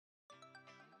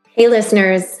Hey,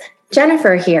 listeners.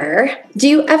 Jennifer here. Do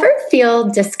you ever feel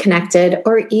disconnected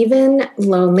or even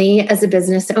lonely as a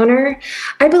business owner?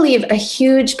 I believe a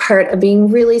huge part of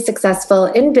being really successful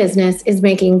in business is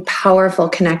making powerful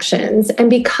connections. And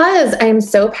because I am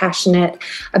so passionate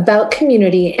about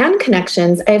community and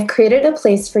connections, I have created a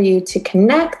place for you to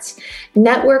connect,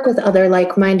 network with other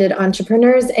like-minded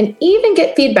entrepreneurs, and even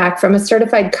get feedback from a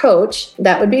certified coach,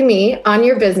 that would be me, on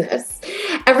your business.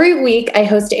 Every week, I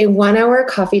host a 1-hour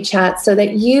coffee chat so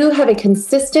that you have a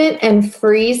consistent and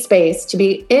free space to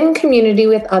be in community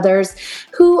with others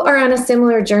who are on a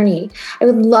similar journey. I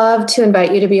would love to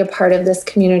invite you to be a part of this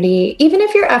community. Even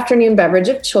if your afternoon beverage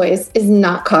of choice is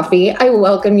not coffee, I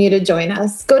welcome you to join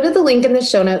us. Go to the link in the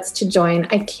show notes to join.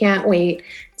 I can't wait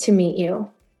to meet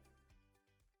you.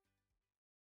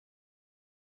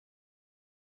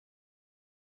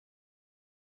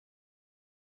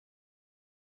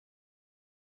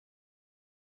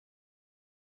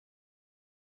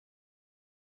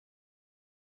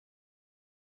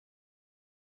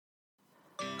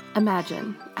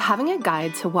 Imagine having a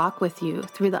guide to walk with you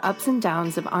through the ups and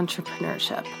downs of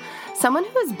entrepreneurship. Someone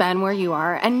who has been where you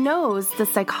are and knows the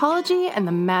psychology and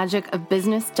the magic of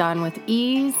business done with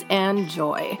ease and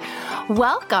joy.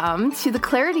 Welcome to the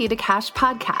Clarity to Cash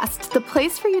podcast, the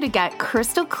place for you to get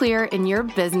crystal clear in your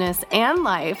business and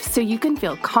life so you can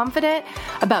feel confident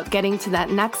about getting to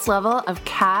that next level of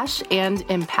cash and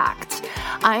impact.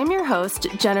 I am your host,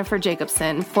 Jennifer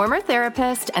Jacobson, former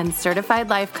therapist and certified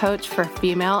life coach for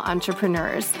female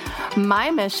entrepreneurs.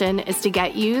 My mission is to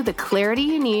get you the clarity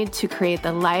you need to create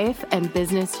the life and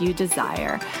business you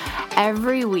desire.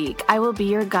 Every week, I will be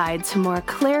your guide to more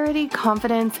clarity,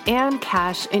 confidence, and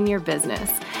cash in your business.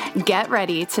 Get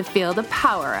ready to feel the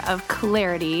power of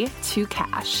clarity to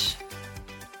cash.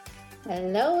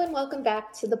 Hello and welcome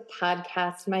back to the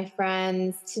podcast, my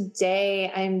friends. Today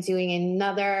I'm doing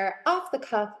another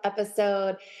off-the-cuff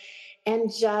episode and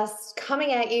just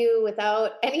coming at you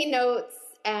without any notes.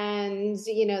 And,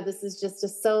 this is just a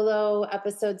solo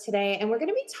episode today. And we're going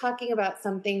to be talking about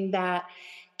something that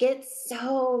gets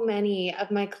so many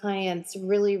of my clients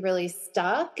really, really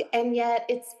stuck. And yet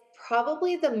it's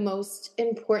probably the most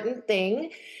important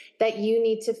thing that you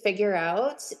need to figure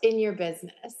out in your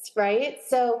business, right?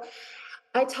 So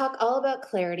I talk all about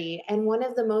clarity, and one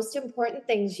of the most important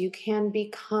things you can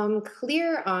become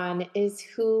clear on is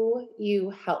who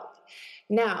you help.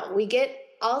 Now, we get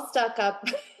all stuck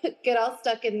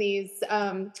in these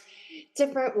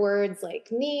different words like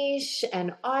niche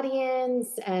and audience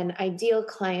and ideal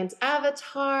client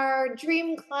avatar,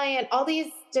 dream client, all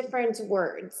these different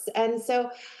words. And so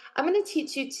I'm going to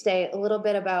teach you today a little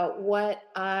bit about what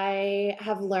I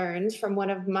have learned from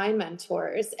one of my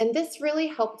mentors. And this really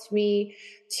helped me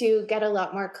to get a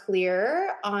lot more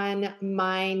clear on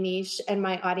my niche and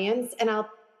my audience. And I'll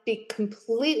be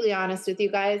completely honest with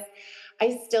you guys,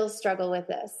 I still struggle with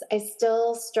this. I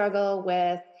still struggle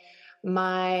with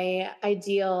my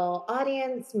ideal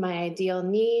audience, my ideal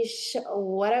niche,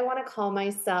 what I want to call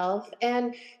myself.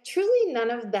 And truly none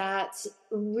of that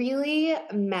really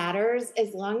matters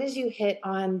as long as you hit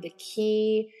on the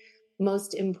key,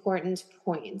 most important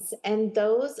points. And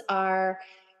those are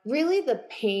really the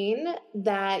pain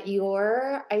that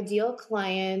your ideal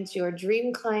client, your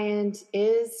dream client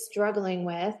is struggling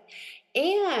with,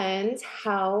 and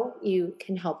how you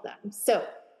can help them. So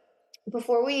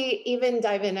before we even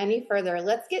dive in any further,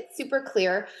 let's get super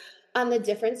clear on the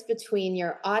difference between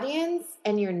your audience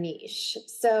and your niche.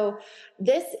 So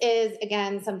this is,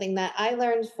 again, something that I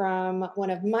learned from one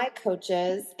of my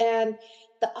coaches. And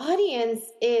the audience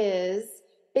is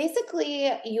basically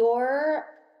your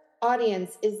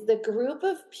audience is the group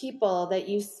of people that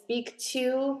you speak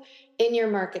to in your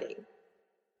marketing.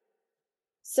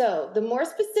 So the more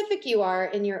specific you are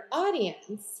in your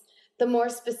audience, the more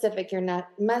specific your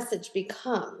message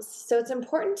becomes. So it's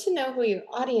important to know who your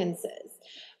audience is.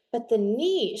 But the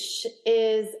niche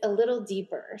is a little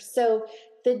deeper. So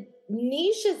the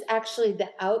niche is actually the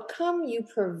outcome you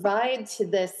provide to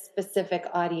this specific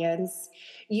audience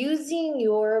using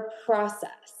your process.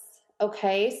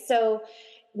 Okay, so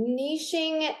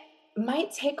niching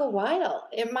might take a while.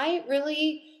 It might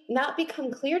really not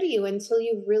become clear to you until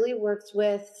you've really worked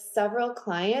with several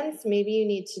clients. Maybe you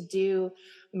need to do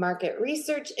market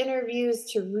research interviews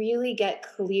to really get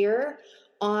clear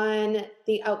on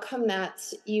the outcome that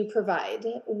you provide,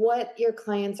 what your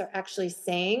clients are actually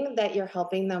saying that you're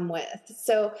helping them with.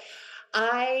 So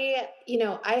I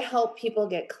help people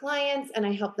get clients and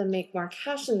I help them make more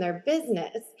cash in their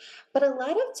business. But a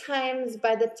lot of times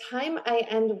by the time I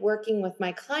end working with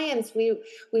my clients,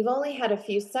 we've only had a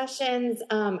few sessions.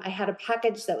 I had a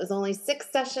package that was only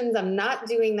 6 sessions. I'm not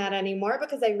doing that anymore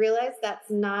because I realized that's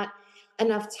not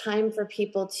enough time for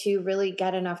people to really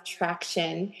get enough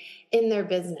traction in their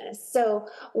business. So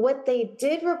what they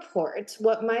did report,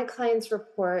 what my clients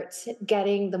report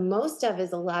getting the most of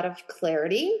is a lot of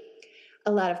clarity,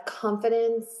 a lot of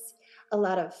confidence, a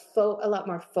lot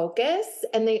more focus,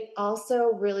 and they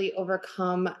also really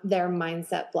overcome their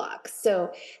mindset blocks.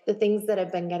 So the things that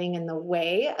have been getting in the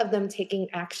way of them taking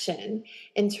action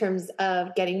in terms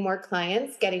of getting more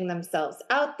clients, getting themselves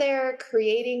out there,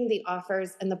 creating the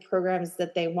offers and the programs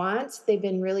that they want, they've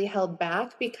been really held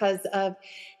back because of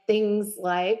things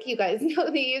like, you guys know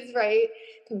these, right?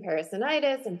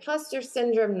 Comparisonitis, imposter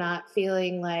syndrome, not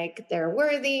feeling like they're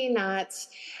worthy, not,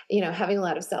 having a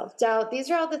lot of self-doubt. These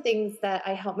are all the things that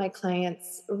I help my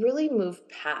clients really move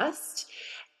past.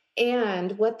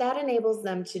 And what that enables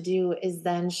them to do is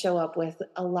then show up with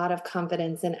a lot of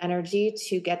confidence and energy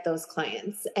to get those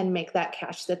clients and make that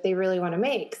cash that they really want to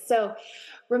make. So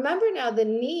remember now the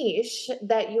niche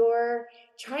that you're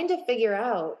trying to figure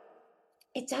out,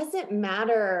 it doesn't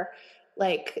matter.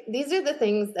 Like, these are the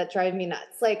things that drive me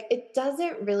nuts. Like, it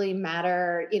doesn't really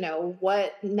matter,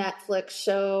 what Netflix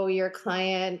show your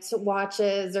client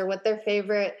watches or what their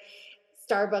favorite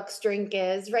Starbucks drink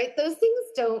is, right? Those things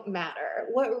don't matter.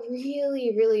 What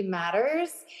really, really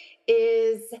matters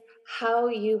is how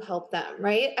you help them,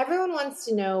 right? Everyone wants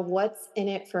to know what's in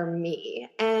it for me.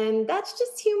 And that's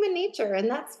just human nature, and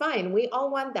that's fine. We all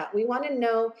want that. We want to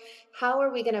know, how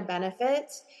are we going to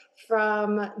benefit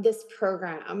from this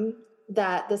program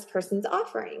that this person's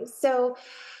offering? So,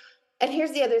 and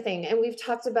here's the other thing, and we've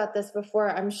talked about this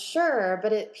before, I'm sure,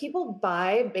 but people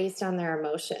buy based on their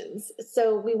emotions.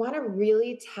 So we want to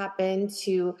really tap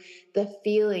into the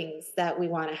feelings that we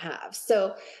want to have.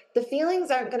 So the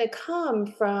feelings aren't going to come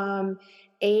from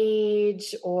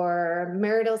age or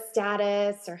marital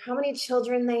status or how many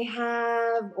children they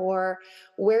have or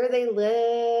where they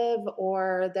live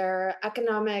or their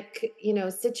economic,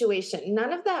 situation.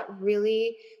 None of that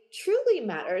really truly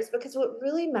matters, because what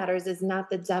really matters is not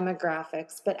the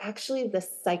demographics, but actually the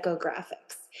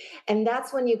psychographics. And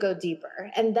that's when you go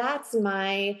deeper. And that's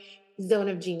my zone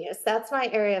of genius. That's my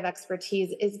area of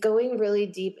expertise, is going really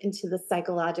deep into the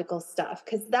psychological stuff,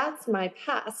 because that's my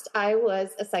past. I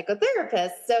was a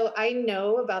psychotherapist, so I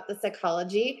know about the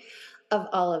psychology of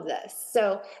all of this.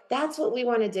 So that's what we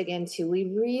want to dig into.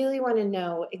 We really want to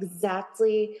know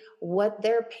exactly what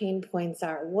their pain points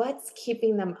are, what's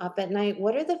keeping them up at night,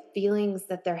 what are the feelings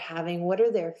that they're having, what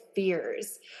are their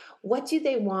fears, what do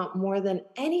they want more than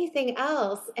anything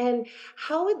else, and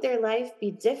how would their life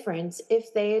be different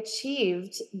if they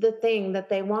achieved the thing that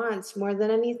they want more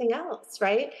than anything else,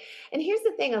 right? And here's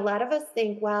the thing, a lot of us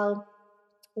think, well,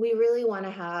 we really want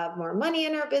to have more money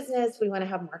in our business. We want to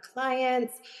have more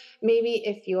clients. Maybe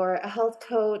if you're a health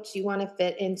coach, you want to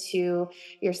fit into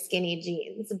your skinny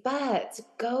jeans, but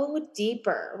go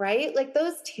deeper, right? Like,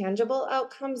 those tangible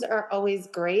outcomes are always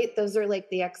great. Those are like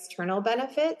the external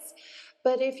benefits.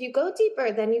 But if you go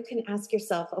deeper, then you can ask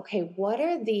yourself, okay, what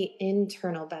are the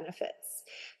internal benefits?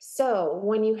 So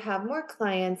when you have more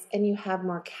clients and you have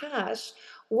more cash,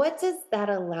 what does that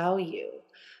allow you?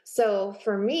 So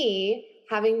for me,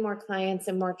 having more clients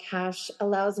and more cash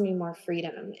allows me more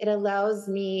freedom. It allows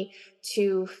me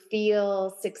to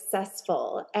feel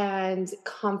successful and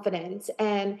confident.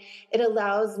 And it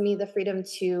allows me the freedom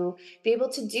to be able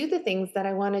to do the things that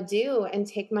I want to do and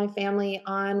take my family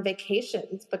on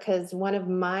vacations, because one of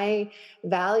my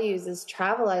values is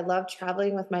travel. I love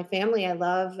traveling with my family. I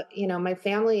love, my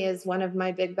family is one of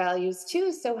my big values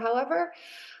too. So however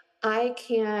I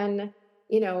can,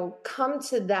 come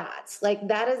to that. Like,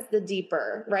 that is the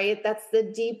deeper, right? That's the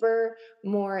deeper,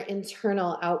 more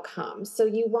internal outcome. So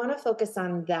you want to focus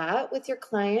on that with your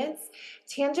clients.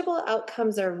 Tangible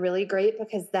outcomes are really great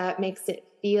because that makes it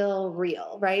feel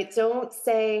real, right? Don't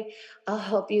say, I'll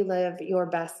help you live your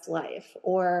best life,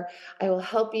 or I will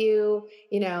help you,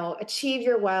 achieve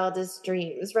your wildest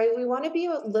dreams, right? We want to be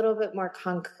a little bit more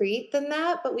concrete than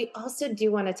that, but we also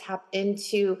do want to tap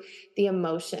into the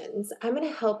emotions. I'm going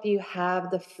to help you have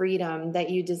the freedom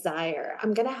that you desire.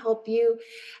 I'm going to help you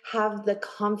have the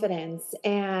confidence,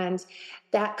 and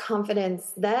that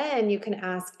confidence, then you can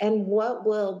ask, and what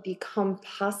will become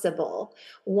possible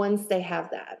once they have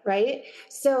that, right?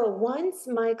 So once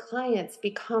my clients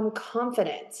become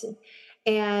confident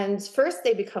And first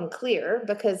they become clear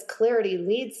because clarity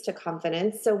leads to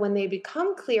confidence. So when they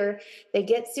become clear, they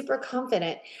get super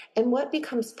confident. And what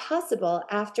becomes possible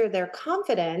after they're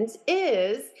confident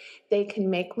is they can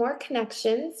make more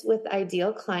connections with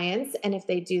ideal clients. And if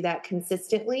they do that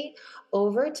consistently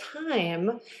over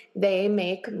time, they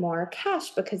make more cash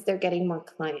because they're getting more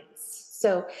clients.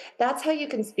 So that's how you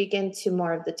can speak into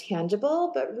more of the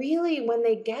tangible. But really, when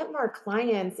they get more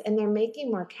clients and they're making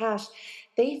more cash,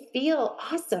 they feel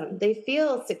awesome. They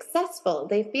feel successful.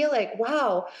 They feel like,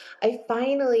 wow, I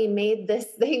finally made this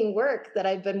thing work that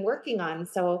I've been working on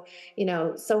so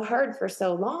hard for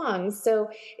so long. So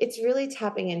it's really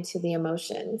tapping into the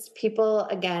emotions. People,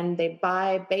 again, they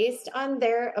buy based on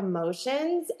their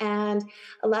emotions, and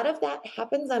a lot of that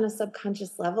happens on a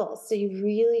subconscious level. So you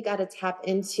really got to tap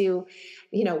into,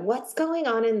 what's going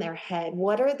on in their head?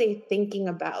 What are they thinking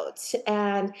about?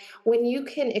 And when you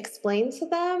can explain to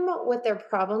them what their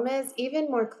problem is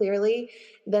even more clearly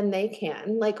than they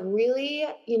can, like really,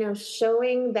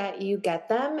 showing that you get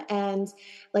them, and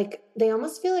like they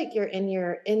almost feel like you're in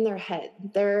their head.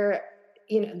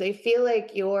 They feel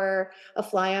like you're a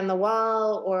fly on the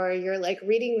wall, or you're like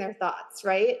reading their thoughts,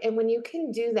 right? And when you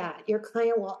can do that, your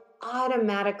client will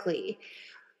automatically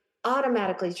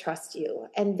trust you,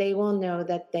 and they will know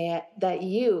that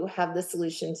you have the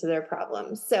solution to their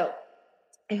problems. So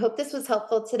I hope this was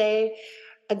helpful today.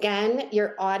 Again,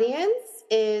 your audience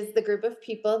is the group of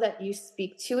people that you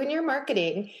speak to in your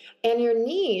marketing, and your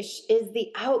niche is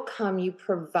the outcome you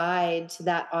provide to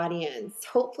that audience,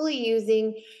 hopefully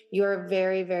using your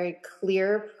very, very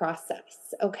clear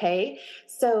process. Okay.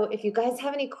 So if you guys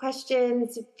have any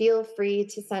questions, feel free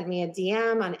to send me a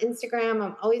DM on Instagram.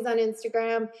 I'm always on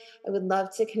Instagram. I would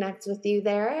love to connect with you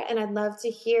there. And I'd love to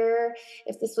hear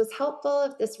if this was helpful,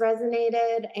 if this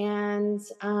resonated. And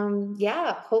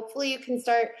hopefully you can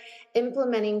start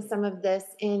implementing some of this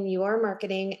in your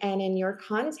marketing and in your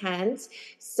content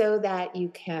so that you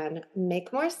can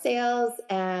make more sales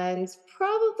and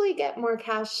probably get more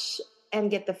cash and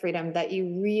get the freedom that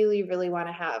you really, really want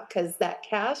to have, because that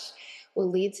cash will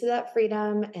lead to that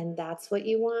freedom, and that's what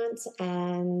you want.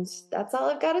 And that's all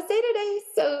I've got to say today.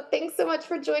 So thanks so much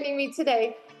for joining me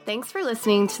today. Thanks for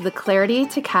listening to the Clarity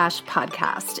to Cash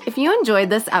podcast. If you enjoyed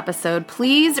this episode,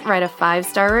 please write a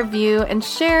 5-star review and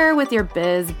share with your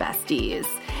biz besties.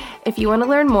 If you want to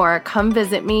learn more, come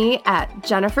visit me at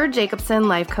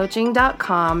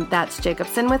jenniferjacobsonlifecoaching.com. That's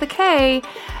Jacobson with a K.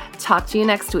 Talk to you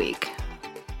next week.